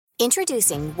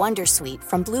Introducing Wondersuite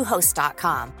from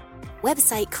Bluehost.com.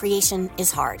 Website creation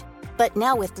is hard, but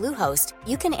now with Bluehost,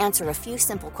 you can answer a few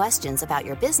simple questions about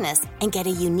your business and get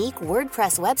a unique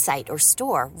WordPress website or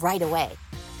store right away.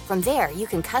 From there, you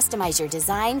can customize your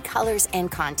design, colors,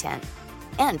 and content.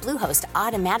 And Bluehost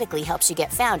automatically helps you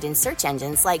get found in search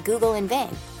engines like Google and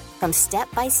Bing. From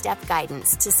step-by-step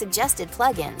guidance to suggested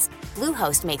plugins,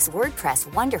 Bluehost makes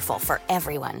WordPress wonderful for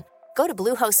everyone. Go to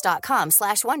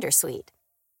bluehost.com/wondersuite.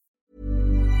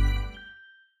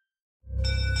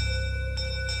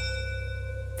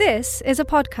 This is a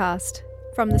podcast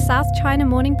from the South China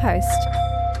Morning Post.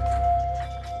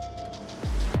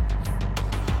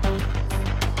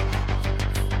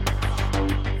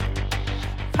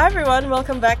 Hi everyone,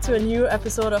 welcome back to a new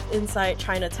episode of Inside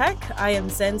China Tech. I am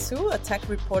Zen Su, a tech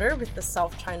reporter with the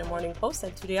South China Morning Post,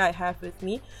 and today I have with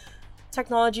me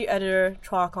technology editor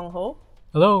Chua Kong Ho.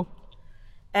 Hello.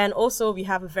 And also we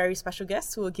have a very special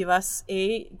guest who will give us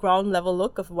a ground level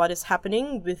look of what is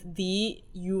happening with the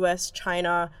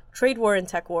US-China trade war and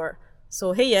tech war.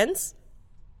 So hey Jens.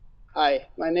 Hi,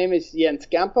 my name is Jens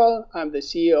Gampel. I'm the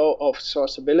CEO of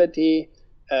Sourceability,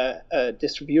 a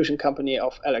distribution company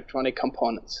of electronic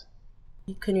components.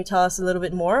 Can you tell us a little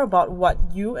bit more about what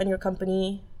you and your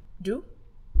company do?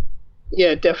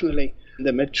 Yeah, definitely.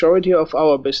 The majority of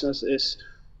our business is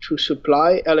to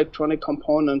supply electronic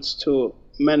components to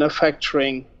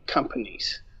manufacturing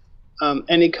companies.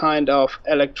 Any kind of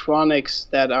electronics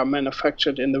that are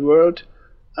manufactured in the world,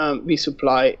 we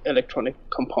supply electronic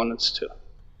components to.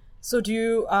 So do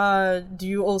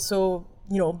you also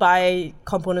buy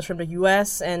components from the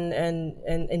US and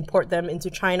import them into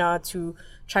China to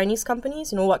Chinese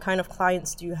companies? What kind of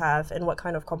clients do you have and what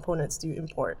kind of components do you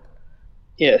import?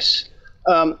 Yes.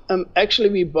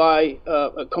 Actually, we buy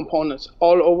components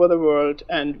all over the world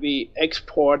and we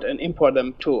export and import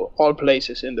them to all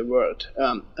places in the world.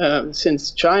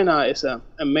 Since China is a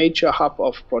major hub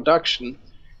of production,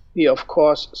 we of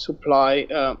course supply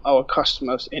our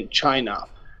customers in China,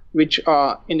 which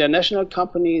are international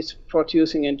companies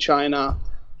producing in China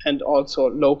and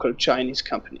also local Chinese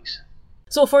companies.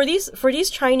 So for these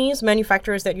Chinese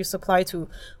manufacturers that you supply to,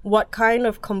 what kind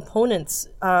of components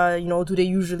do they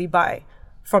usually buy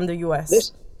from the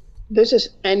US? This is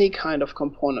any kind of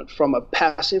component, from a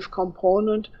passive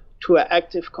component to an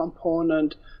active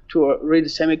component to a real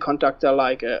semiconductor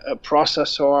like a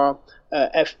processor,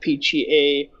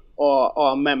 FPGA,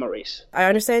 or memories. I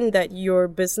understand that your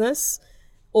business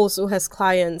also has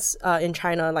clients in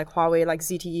China like Huawei, like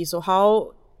ZTE. So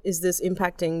how is this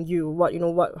impacting you?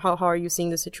 How are you seeing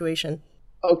the situation?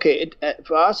 Okay,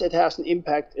 for us it has an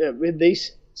impact with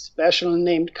these special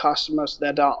named customers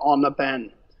that are on a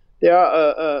ban. There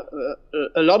are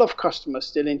a lot of customers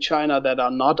still in China that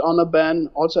are not on a ban.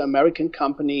 Also American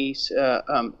companies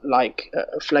like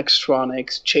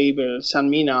Flextronics, Jabil,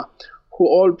 Sanmina, who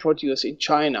all produce in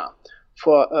China.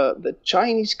 For the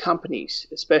Chinese companies,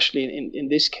 especially in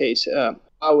this case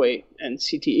Huawei and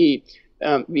ZTE,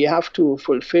 we have to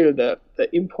fulfill the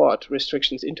import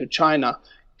restrictions into China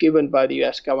given by the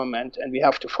US government, and we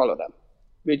have to follow them,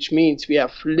 which means we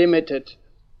have limited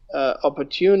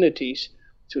opportunities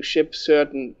to ship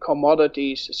certain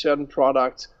commodities, certain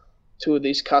products to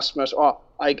these customers, or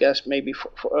I guess maybe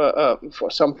for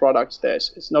some products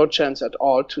there's no chance at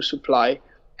all to supply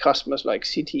customers like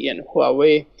ZTE and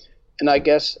Huawei. And I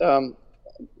guess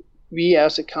we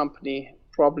as a company,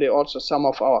 probably also some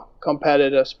of our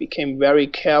competitors, became very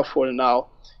careful now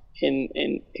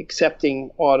in accepting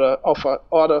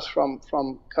orders from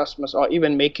customers, or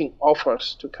even making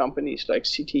offers to companies like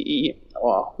ZTE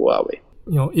or Huawei.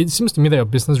 It seems to me that your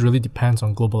business really depends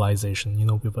on globalization,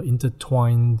 with an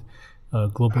intertwined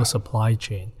global supply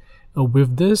chain.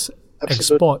 With this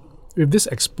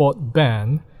export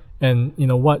ban, and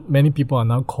what many people are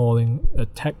now calling a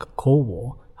tech cold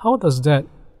war, how does that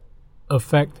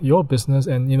affect your business?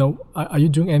 And are you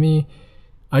doing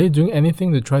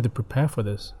anything to try to prepare for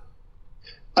this?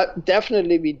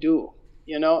 Definitely, we do.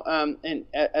 And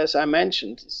as I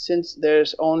mentioned, since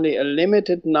there's only a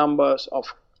limited numbers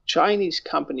of Chinese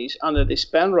companies under this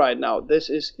ban right now, this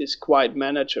is quite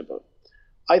manageable.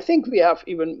 I think we have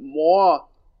even more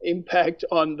impact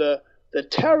on the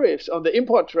tariffs, on the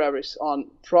import tariffs on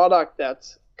product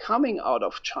that's coming out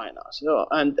of China. So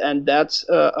and that's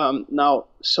now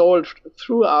sold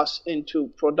through us into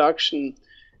production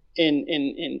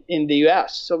in the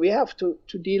US. So we have to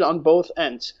deal on both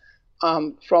ends.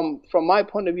 From my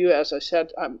point of view, as I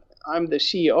said, I'm the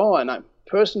CEO, and I'm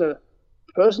personally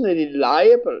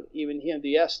liable, even here in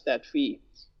the US, that we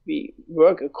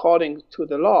work according to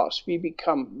the laws. We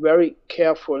become very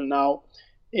careful now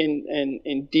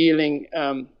in dealing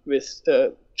with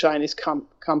Chinese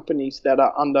companies that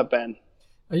are under ban.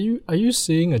 Are you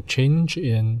seeing a change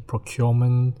in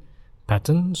procurement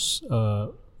patterns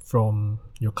from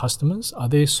your customers? Are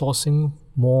they sourcing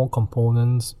more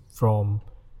components from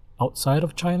outside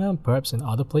of China, perhaps in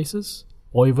other places,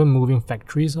 or even moving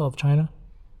factories out of China?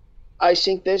 I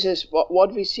think this is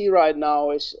what we see right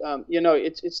now is,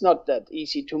 it's not that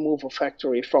easy to move a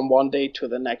factory from one day to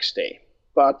the next day.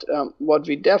 But what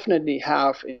we definitely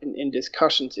have in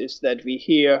discussions is that we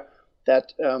hear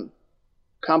that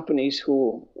companies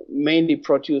who mainly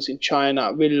produce in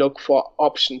China will look for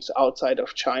options outside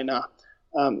of China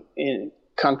in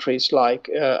countries like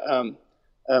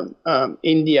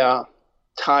India,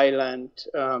 Thailand,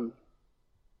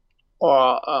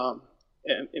 or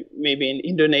maybe in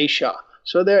Indonesia.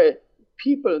 So there are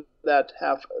people that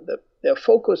have their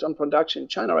focus on production in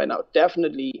China right now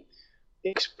definitely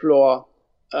explore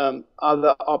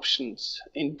other options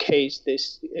in case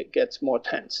this gets more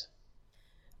tense.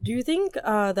 Do you think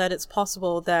that it's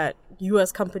possible that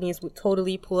U.S. companies would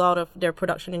totally pull out of their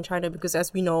production in China? Because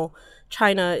as we know,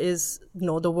 China is,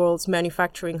 the world's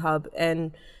manufacturing hub,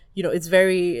 and, it's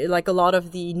very, like, a lot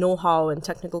of the know-how and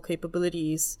technical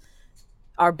capabilities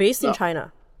are based in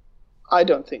China. I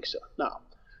don't think so, no.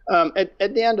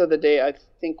 At the end of the day, I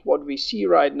think what we see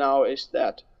right now is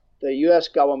that the U.S.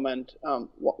 government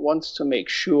wants to make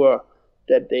sure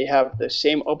that they have the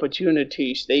same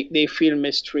opportunities. They feel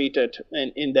mistreated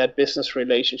in that business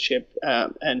relationship,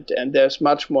 and there's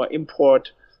much more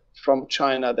import from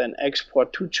China than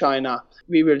export to China.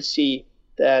 We will see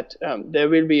that there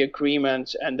will be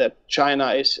agreements, and that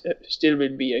China still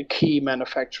will be a key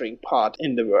manufacturing part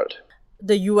in the world.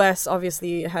 The U.S.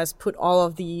 obviously has put all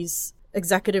of these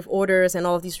executive orders and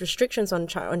all of these restrictions on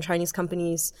Chinese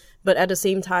companies, but at the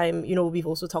same time, we've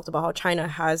also talked about how China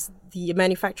has the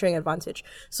manufacturing advantage.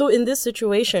 So in this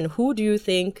situation, who do you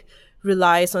think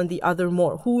relies on the other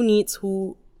more? Who needs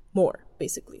who more,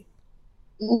 basically?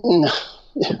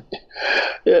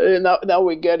 Now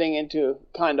we're getting into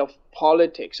kind of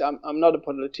politics. I'm not a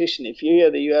politician. If you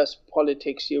hear the U.S.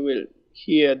 politics, you will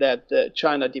hear that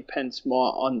China depends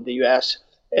more on the U.S.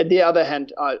 At the other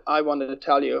hand, I wanted to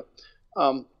tell you,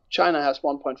 China has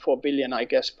 1.4 billion, I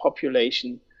guess,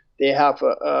 population. They have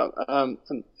a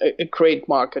great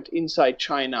market inside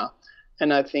China,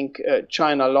 and I think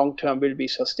China long term will be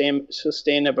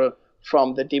sustainable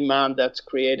from the demand that's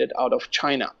created out of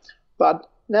China. But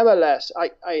nevertheless,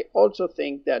 I also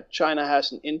think that China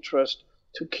has an interest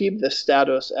to keep the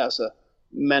status as a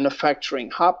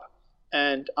manufacturing hub.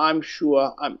 And I'm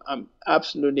sure, I'm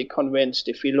absolutely convinced,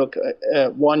 if we look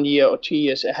 1 year or 2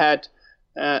 years ahead,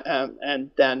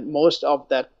 and then most of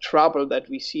that trouble that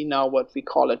we see now, what we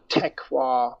call a tech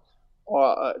war or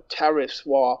a tariffs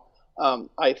war,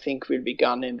 I think will be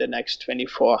gone in the next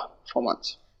 24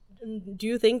 months. Do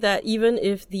you think that even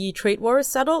if the trade war is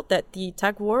settled, that the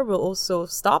tech war will also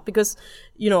stop? Because,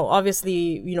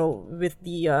 obviously, with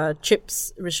the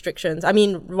chips restrictions, I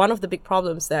mean, one of the big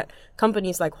problems that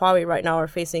companies like Huawei right now are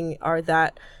facing are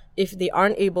that if they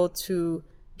aren't able to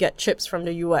get chips from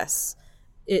the US,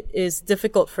 it is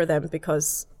difficult for them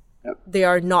because they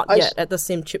are not yet at the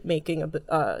same chip making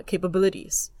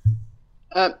capabilities.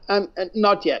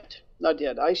 Not yet.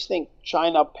 I think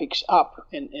China picks up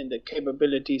in the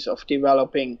capabilities of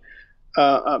developing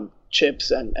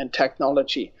chips and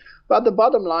technology. But the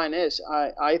bottom line is,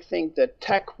 I think that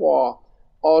tech war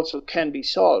also can be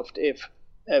solved if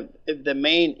the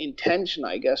main intention,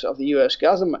 I guess, of the U.S.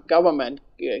 government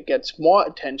gets more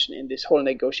attention in this whole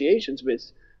negotiations,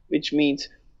 which means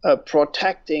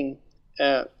protecting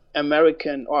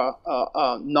American or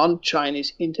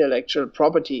non-Chinese intellectual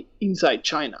property inside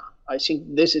China. I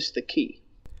think this is the key.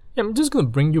 Yeah, I'm just going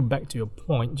to bring you back to your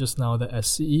point just now that as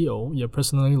CEO, you're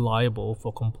personally liable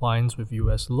for compliance with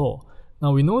US law.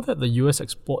 Now, we know that the US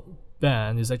export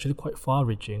ban is actually quite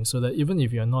far-reaching, so that even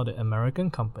if you're not an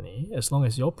American company, as long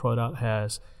as your product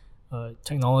has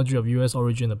technology of US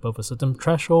origin above a certain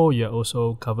threshold, you're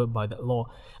also covered by that law.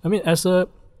 I mean, as a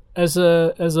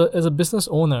business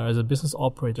owner, as a business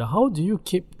operator, how do you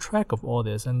keep track of all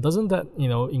this? And doesn't that,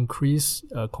 increase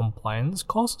compliance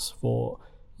costs for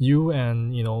you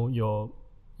and, your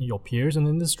peers in the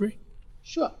industry?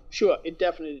 Sure. It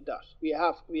definitely does. We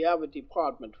have a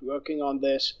department working on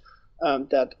this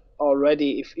that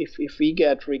already, if we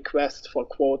get requests for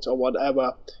quotes or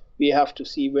whatever, we have to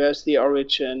see where's the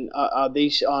origin. Are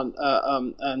these on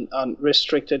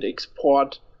restricted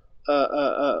export?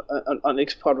 On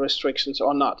export restrictions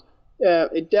or not.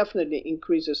 It definitely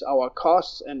increases our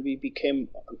costs, and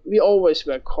we always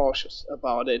were cautious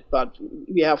about it, but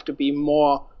we have to be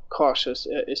more cautious,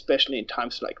 especially in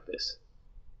times like this.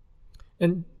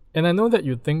 And And I know that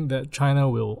you think that China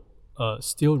will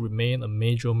still remain a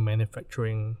major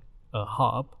manufacturing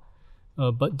hub,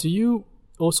 but do you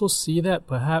also see that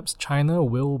perhaps China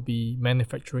will be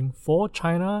manufacturing for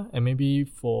China and maybe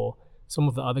for some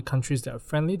of the other countries that are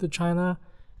friendly to China,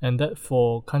 and that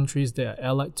for countries that are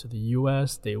allied to the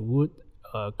US, they would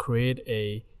create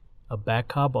a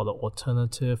backup or the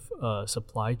alternative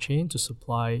supply chain to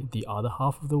supply the other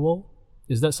half of the world?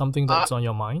 Is that something that's on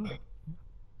your mind?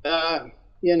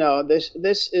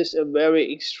 This is a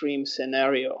very extreme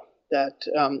scenario that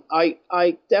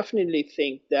I definitely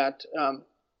think that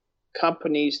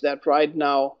companies that right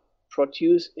now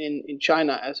produce in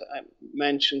China, as I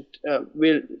mentioned,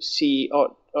 will see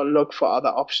or look for other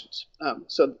options.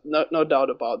 So no doubt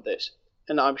about this.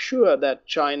 And I'm sure that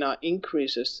China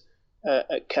increases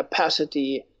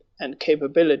capacity and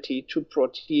capability to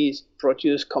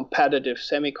produce competitive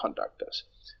semiconductors.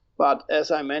 But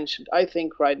as I mentioned, I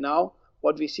think right now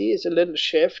what we see is a little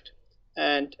shift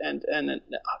and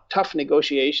tough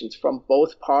negotiations from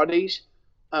both parties.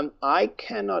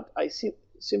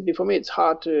 Simply for me, it's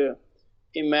hard to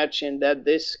imagine that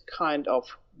this kind of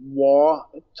war,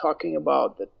 talking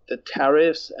about the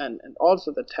tariffs and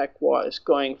also the tech war, is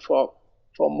going for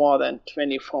more than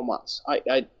 24 months.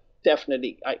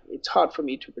 It's hard for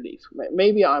me to believe.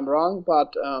 Maybe I'm wrong,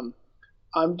 but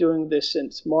I'm doing this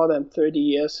since more than 30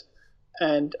 years,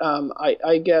 and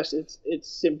I guess it's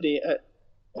simply a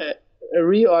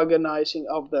reorganizing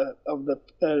of the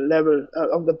level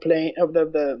of the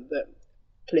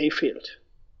play field.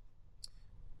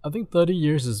 I think 30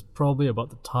 years is probably about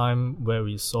the time where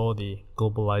we saw the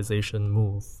globalization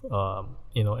move,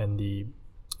 and the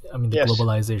Yes.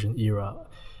 globalization era.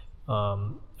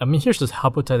 Here's this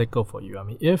hypothetical for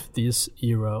you. If this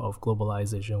era of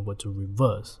globalization were to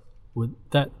reverse, would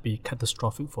that be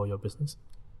catastrophic for your business?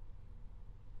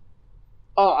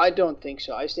 Oh, I don't think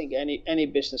so. I think any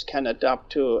business can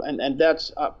adapt to, and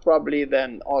that's probably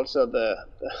then also the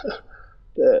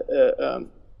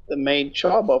main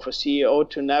job of a CEO,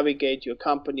 to navigate your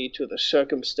company to the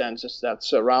circumstances that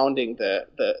surrounding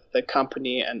the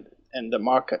company and the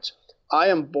markets. I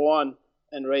am born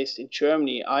and raised in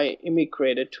Germany. I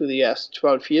immigrated to the US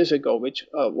 12 years ago, which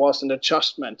was an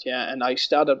adjustment, and I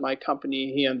started my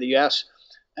company here in the US.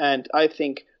 And I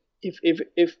think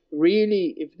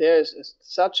if there's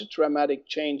such a dramatic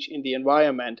change in the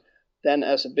environment, then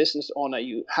as a business owner,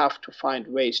 you have to find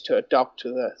ways to adapt to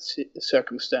the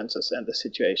circumstances and the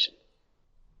situation.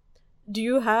 Do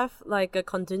you have like a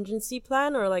contingency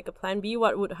plan or like a plan B?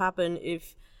 What would happen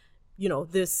if,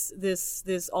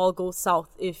 this all goes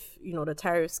south, if, the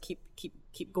tariffs keep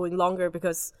going longer?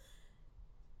 Because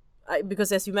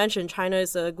as you mentioned, China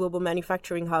is a global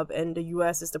manufacturing hub and the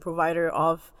US is the provider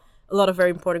of a lot of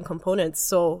very important components.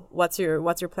 So what's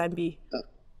your plan B?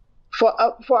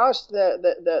 For us,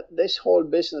 this whole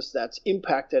business that's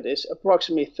impacted is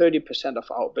approximately 30% of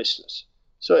our business.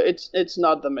 So it's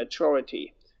not the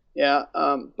majority.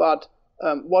 But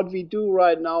what we do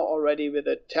right now already with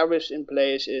the tariffs in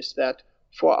place is that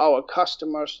for our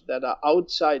customers that are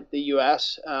outside the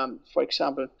US, for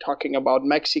example, talking about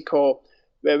Mexico,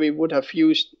 where we would have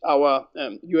used our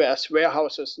US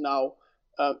warehouses now,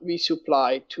 we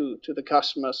supply to the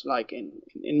customers like in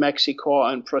Mexico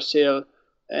and Brazil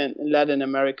and in Latin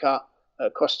America,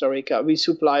 Costa Rica. We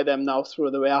supply them now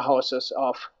through the warehouses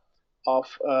of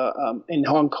in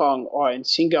Hong Kong or in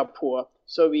Singapore,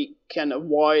 so we can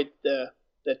avoid the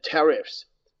tariffs.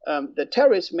 The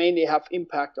tariffs mainly have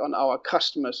impact on our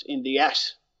customers in the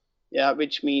US,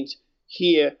 which means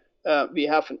here we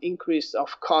have an increase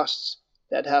of costs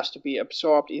that has to be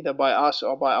absorbed either by us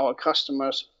or by our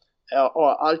customers,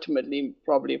 or ultimately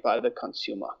probably by the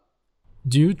consumer.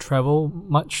 Do you travel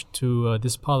much to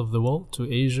this part of the world, to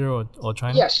Asia or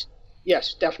China?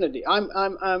 Yes, definitely. I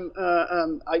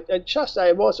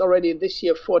was already this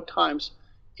year 4 times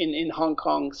in Hong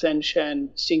Kong, Shenzhen,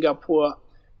 Singapore.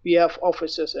 We have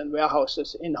offices and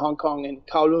warehouses in Hong Kong, in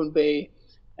Kowloon Bay,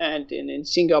 and in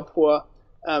Singapore.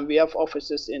 We have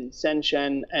offices in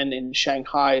Shenzhen and in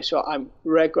Shanghai. So I'm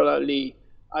regularly,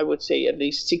 I would say at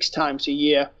least 6 times a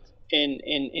year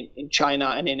in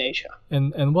China and in Asia.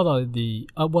 And what are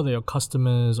your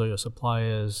customers or your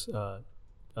suppliers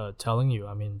telling you?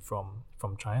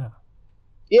 From China.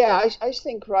 Yeah, I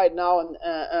think right now,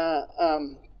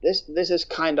 this is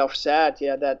kind of sad.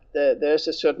 That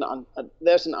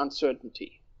there's an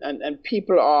uncertainty, and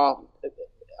people are.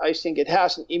 I think it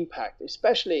has an impact.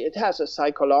 Especially, it has a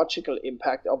psychological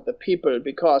impact of the people,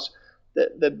 because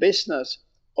the business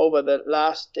over the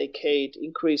last decade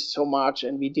increased so much,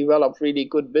 and we developed really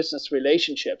good business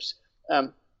relationships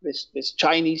with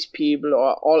Chinese people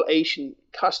or all Asian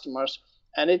customers.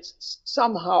 And it's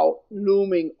somehow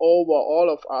looming over all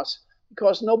of us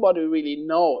because nobody really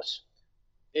knows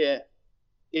if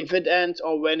it ends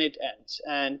or when it ends.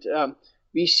 And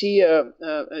we see a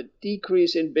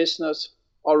decrease in business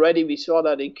already. We saw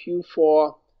that in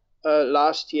Q4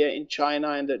 last year in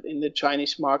China, in the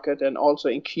Chinese market, and also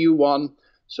in Q1.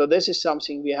 So this is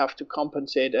something we have to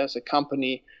compensate as a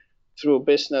company through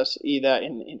business, either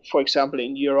in for example,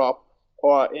 in Europe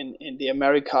or in the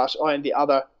Americas or in the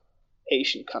other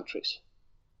Asian countries.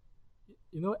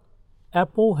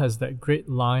 Apple has that great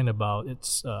line about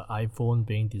its iPhone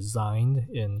being designed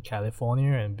in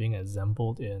California and being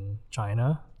assembled in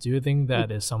China. Do you think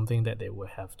that is something that they will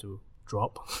have to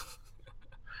drop?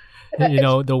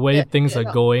 The way things are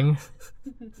going.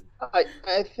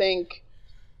 I think,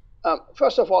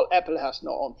 first of all, Apple has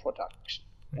no own production.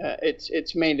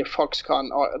 It's mainly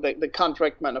Foxconn or the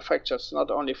contract manufacturers,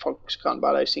 not only Foxconn,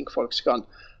 but I think Foxconn.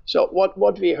 So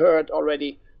what we heard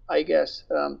already, I guess,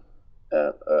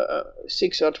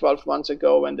 6 or 12 months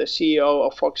ago when the CEO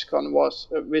of Foxconn was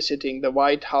visiting the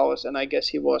White House, and I guess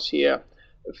he was here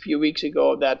a few weeks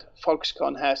ago, that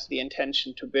Foxconn has the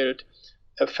intention to build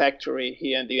a factory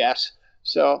here in the US.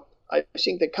 So I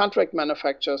think the contract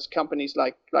manufacturers, companies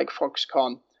like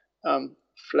Foxconn,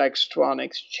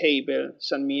 Flextronics, Jabil,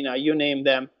 Sanmina, you name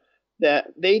them,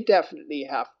 they definitely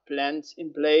have plans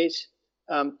in place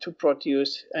to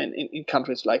produce in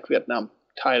countries like Vietnam,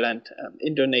 Thailand,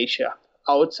 Indonesia,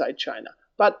 outside China.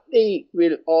 But they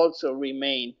will also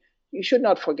remain. You should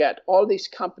not forget, all these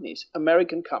companies,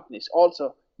 American companies,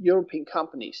 also European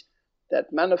companies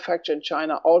that manufacture in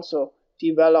China, also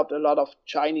developed a lot of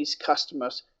Chinese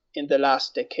customers in the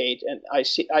last decade. And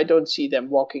I don't see them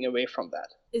walking away from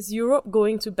that. Is Europe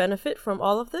going to benefit from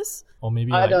all of this? Or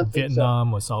maybe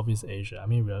Vietnam or Southeast Asia? I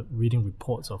mean, we're reading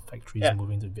reports of factories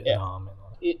moving to Vietnam. And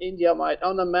all that. India might.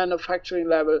 On a manufacturing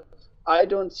level, I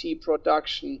don't see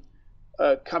production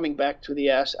coming back to the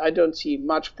US. I don't see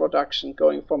much production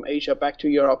going from Asia back to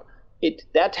Europe.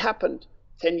 That happened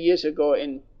 10 years ago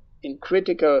in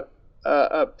critical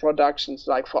productions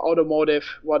like for automotive,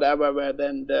 whatever, where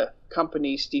then the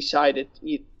companies decided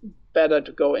better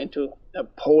to go into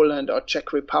Poland or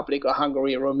Czech Republic or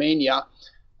Hungary, Romania.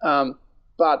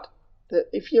 But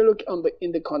if you look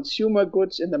in the consumer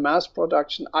goods, in the mass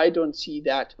production, I don't see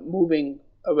that moving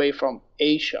away from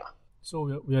Asia.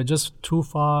 So we are just too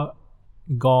far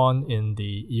gone in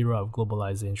the era of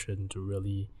globalization to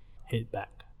really hit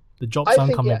back. The jobs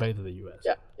aren't coming back to the US.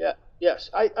 Yes,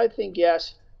 I think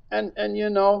yes. And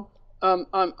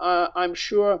I'm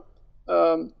sure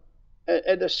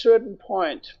at a certain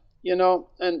point,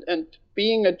 and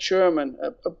being a German,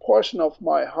 a portion of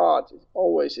my heart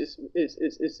always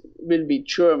will be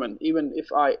German, even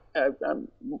if I am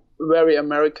very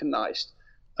Americanized.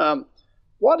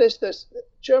 What is this?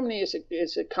 Germany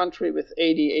is a country with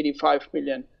 85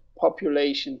 million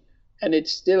population, and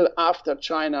it's still, after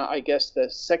China, I guess, the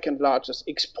second largest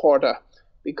exporter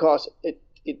because it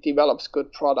develops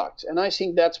good products. And I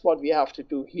think that's what we have to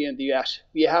do here in the US.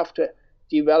 We have to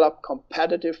develop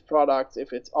competitive products,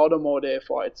 if it's automotive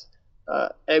or it's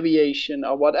aviation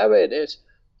or whatever it is,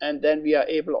 and then we are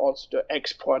able also to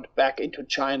export back into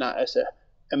China as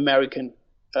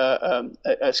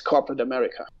as corporate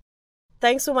America.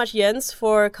 Thanks so much, Jens,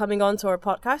 for coming on to our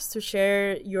podcast to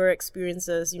share your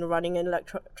experiences, running an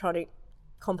electronic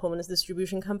components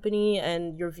distribution company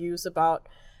and your views about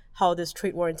how this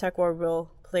trade war and tech war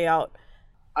will play out.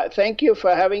 Thank you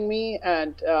for having me,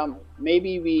 and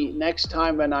maybe next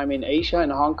time when I'm in Asia,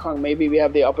 in Hong Kong, maybe we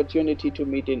have the opportunity to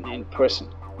meet in person.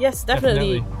 Yes,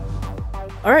 definitely.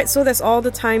 All right, so that's all the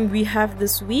time we have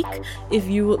this week. If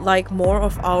you would like more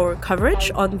of our coverage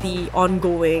on the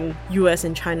ongoing US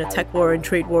and China tech war and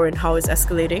trade war and how it's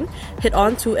escalating, head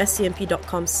on to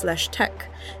scmp.com/tech.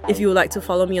 If you would like to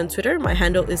follow me on Twitter, my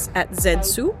handle is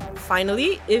 @Zensu.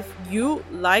 Finally, if you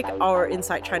like our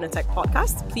Inside China Tech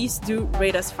podcast, please do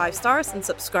rate us 5 stars and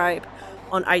subscribe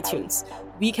on iTunes.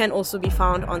 We can also be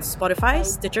found on Spotify,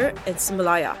 Stitcher, and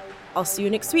Himalaya. I'll see you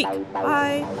next week.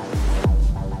 Bye.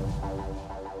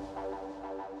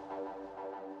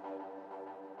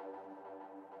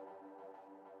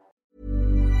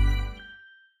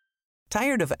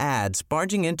 Tired of ads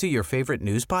barging into your favorite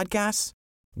news podcasts?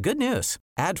 Good news.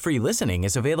 Ad-free listening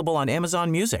is available on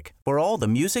Amazon Music for all the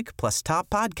music plus top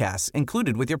podcasts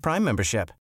included with your Prime membership.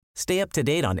 Stay up to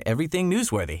date on everything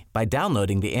newsworthy by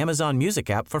downloading the Amazon Music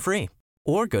app for free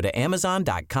or go to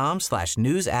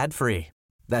amazon.com/news ad free.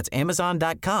 That's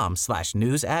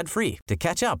amazon.com/news ad free to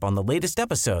catch up on the latest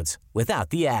episodes without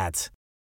the ads.